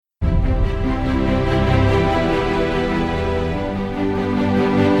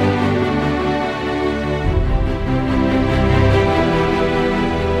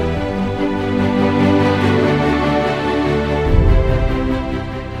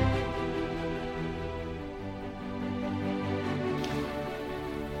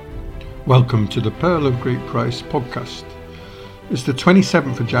Welcome to the Pearl of Great Price podcast. It's the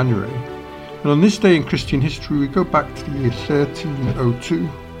 27th of January, and on this day in Christian history we go back to the year 1302,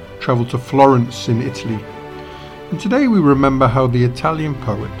 travel to Florence in Italy, and today we remember how the Italian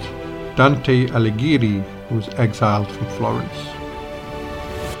poet Dante Alighieri was exiled from Florence.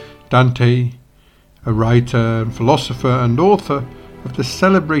 Dante, a writer and philosopher and author of the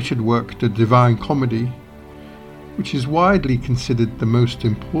celebrated work The Divine Comedy, which is widely considered the most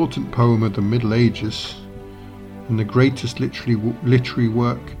important poem of the Middle Ages and the greatest literary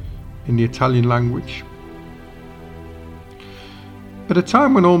work in the Italian language. At a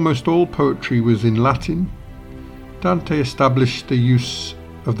time when almost all poetry was in Latin, Dante established the use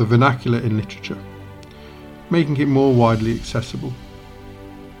of the vernacular in literature, making it more widely accessible.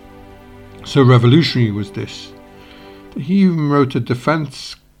 So revolutionary was this, that he even wrote a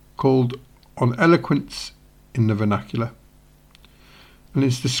defense called On Eloquence in the Vernacular, and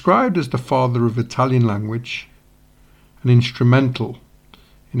is described as the father of Italian language and instrumental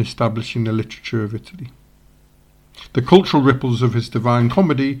in establishing the literature of Italy. The cultural ripples of his Divine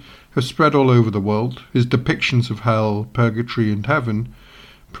Comedy have spread all over the world. His depictions of hell, purgatory and heaven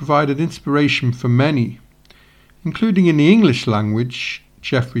provided inspiration for many, including in the English language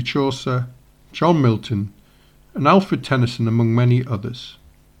Geoffrey Chaucer, John Milton and Alfred Tennyson, among many others.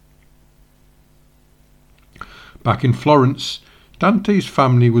 Back in Florence, Dante's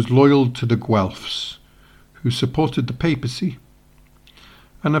family was loyal to the Guelphs, who supported the papacy,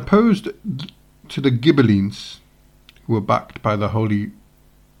 and opposed to the Ghibellines, who were backed by the Holy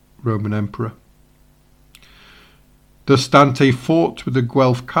Roman Emperor. Thus Dante fought with the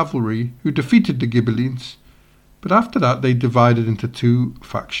Guelph cavalry, who defeated the Ghibellines, but after that they divided into two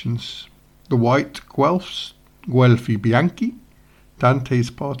factions: the White Guelphs, Guelfi Bianchi,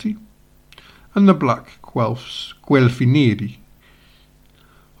 Dante's party, and the Black Guelphs, Guelfi Neri.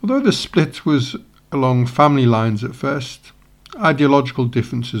 Although the split was along family lines at first, ideological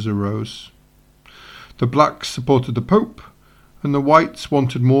differences arose. The Blacks supported the Pope, and the Whites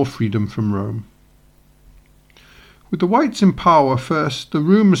wanted more freedom from Rome. With the Whites in power first, the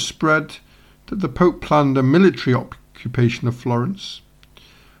rumours spread that the Pope planned a military occupation of Florence,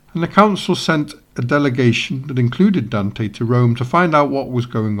 and the council sent a delegation that included Dante to Rome to find out what was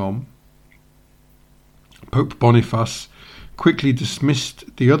going on. Pope Boniface quickly dismissed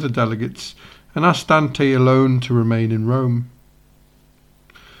the other delegates and asked Dante alone to remain in Rome.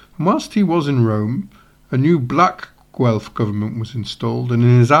 And whilst he was in Rome, a new Black Guelph government was installed, and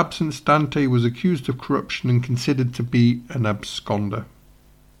in his absence Dante was accused of corruption and considered to be an absconder.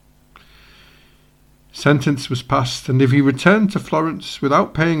 Sentence was passed, and if he returned to Florence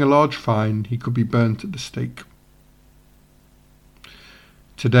without paying a large fine, he could be burnt at the stake.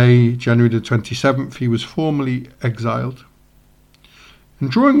 Today, January the 27th, he was formally exiled. And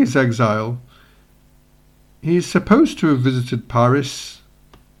during his exile, he is supposed to have visited Paris,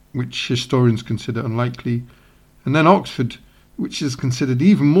 which historians consider unlikely, and then Oxford, which is considered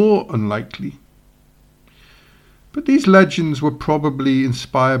even more unlikely. But these legends were probably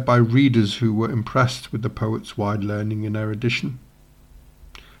inspired by readers who were impressed with the poet's wide learning and erudition.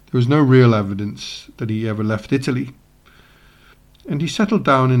 There was no real evidence that he ever left Italy, and he settled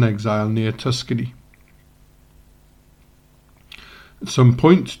down in exile near Tuscany. At some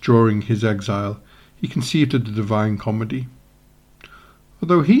point during his exile, he conceived of the Divine Comedy,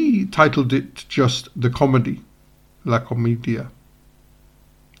 although he titled it just the Comedy, La Commedia.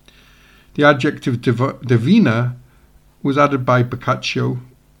 The adjective divina was added by Boccaccio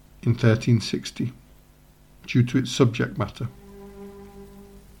in 1360 due to its subject matter.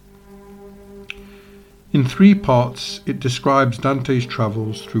 In 3 parts, it describes Dante's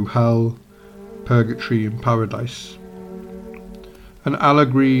travels through hell, purgatory and paradise, an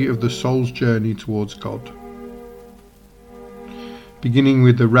allegory of the soul's journey towards God. Beginning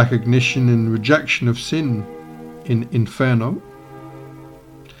with the recognition and rejection of sin in Inferno,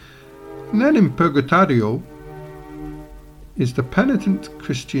 and then in Purgatorio is the penitent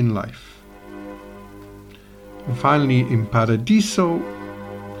Christian life, and finally in Paradiso,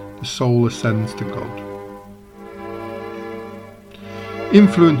 the soul ascends to God.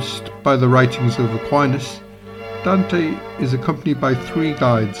 Influenced by the writings of Aquinas, Dante is accompanied by 3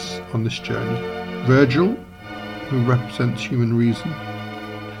 guides on this journey: Virgil, who represents human reason;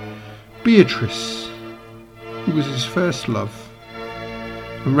 Beatrice, who was his first love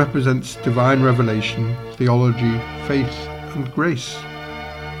and represents divine revelation, theology, faith and grace;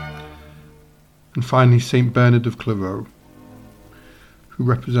 and finally Saint Bernard of Clairvaux, who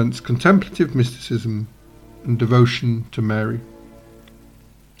represents contemplative mysticism and devotion to Mary.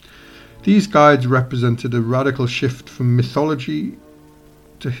 These guides represented a radical shift from mythology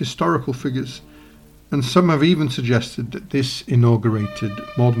to historical figures, and some have even suggested that this inaugurated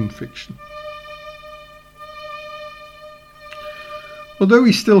modern fiction. Although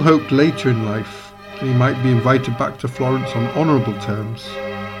he still hoped later in life that he might be invited back to Florence on honourable terms,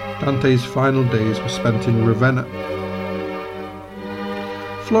 Dante's final days were spent in Ravenna.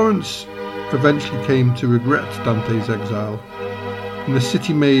 Florence eventually came to regret Dante's exile, and the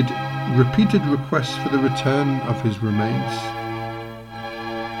city made repeated requests for the return of his remains.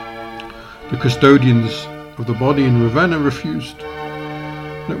 The custodians of the body in Ravenna refused,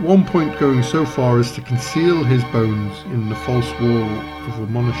 and at one point going so far as to conceal his bones in the false wall of a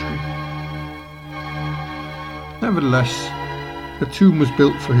monastery. Nevertheless, a tomb was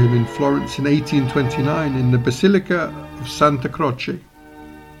built for him in Florence in 1829 in the Basilica of Santa Croce.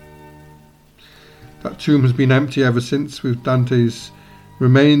 That tomb has been empty ever since, with Dante's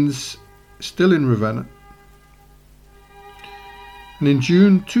remains still in Ravenna. And in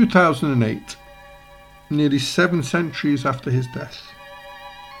June 2008, nearly 7 centuries after his death,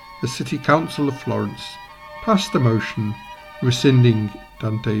 the City Council of Florence passed a motion rescinding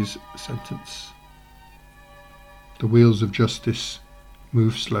Dante's sentence. The wheels of justice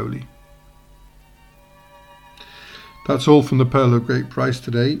move slowly. That's all from the Pearl of Great Price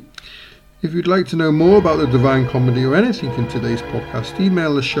today. If you'd like to know more about the Divine Comedy or anything in today's podcast,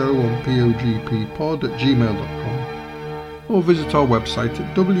 email the show on pogppod@gmail.com or visit our website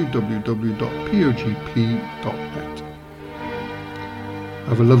at www.pogp.net.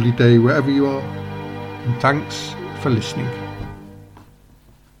 Have a lovely day wherever you are, and thanks for listening.